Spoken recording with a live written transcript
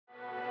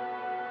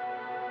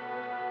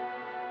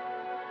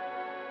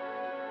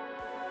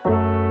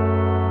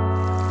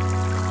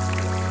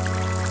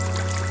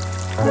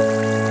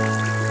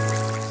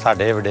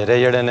साडे वडेरे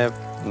जिहड़े ने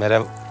मेरे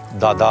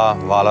दादा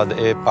वालद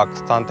ये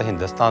पाकिस्तान ते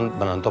हिंदुस्तान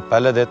बनने तो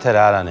पहले दे इत्थे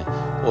रह रहे ने,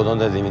 उदों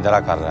दे ज़मींदारा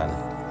कर रहे हैं,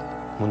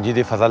 मुंजी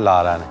दी फसल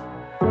ला रहे हैं।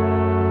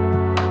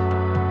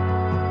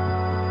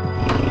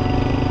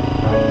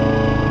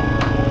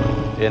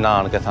 ये ना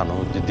आन के सानू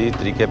जदीद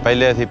तरीके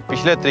पहले असीं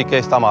पिछले तरीके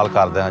इस्तेमाल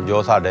करते हैं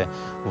जो साडे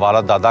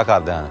वालद दादा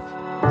करते हैं।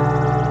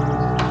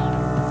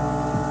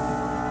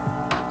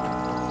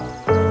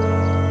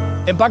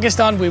 In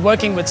Pakistan, we're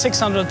working with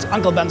 600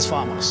 Uncle Ben's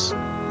farmers.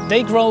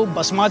 They grow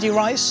basmati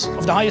rice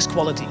of the highest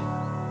quality.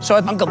 So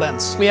at Uncle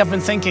Ben's, we have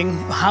been thinking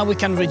how we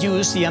can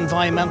reduce the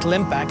environmental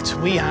impact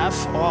we have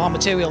or our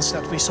materials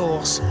that we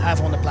source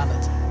have on the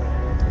planet.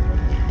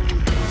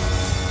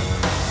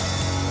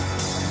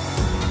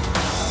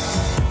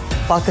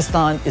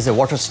 Pakistan is a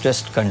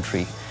water-stressed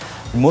country.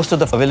 Most of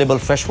the available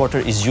fresh water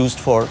is used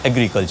for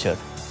agriculture.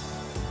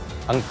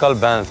 Uncle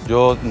Ben's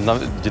जो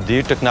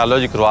जदीद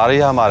technology करवा रही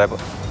है हमारे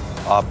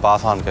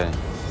पास आन के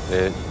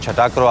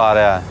छटा करवा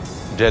रहा है,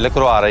 ड्रिल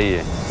करवा रही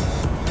है।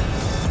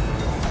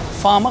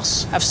 Farmers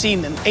have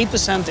seen an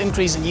 8%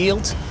 increase in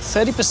yield,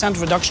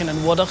 30% reduction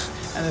in water,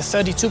 and a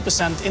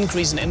 32%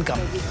 increase in income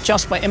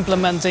just by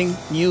implementing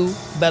new,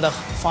 better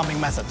farming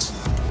methods.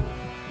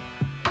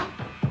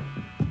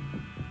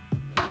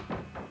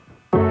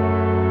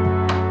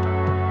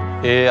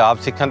 ये आप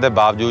सीखने के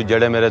बावजूद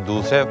जेडे मेरे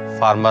दूसरे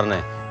फार्मर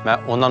ने मैं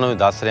उन्होंने भी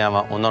दस रहा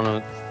वा उन्होंने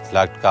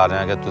सिलेक्ट कर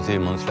रहा कि तुसी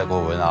मुंसलिक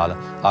होवे नाल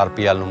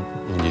RPL नूं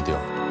मुंजी दिओ।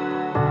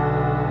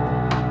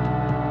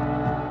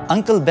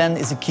 Uncle Ben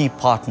is a key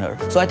partner,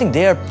 so I think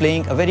they are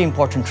playing a very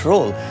important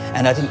role,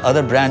 and I think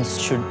other brands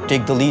should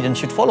take the lead and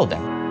should follow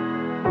them.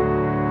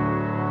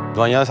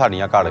 दवाइयां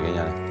साड़ियां घट गई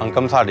ने,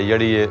 इनकम साड़ी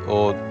जिहड़ी है वो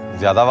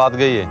ज़्यादा वध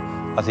गई है।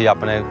 असीं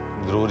अपने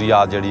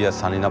जरूरियात जिहड़ी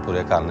आसानी नाल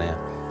पूरे करने हैं,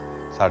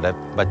 साडे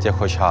बच्चे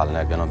खुशहाल ने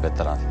अगे नालों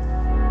बेहतर हैं।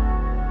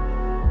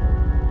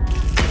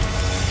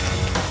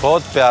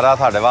 बहुत प्यारा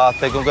साडे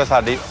वास्ते क्योंकि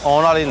साडी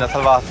आने वाली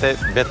नस्ल वास्ते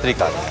बेहतरी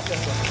कर रहा है।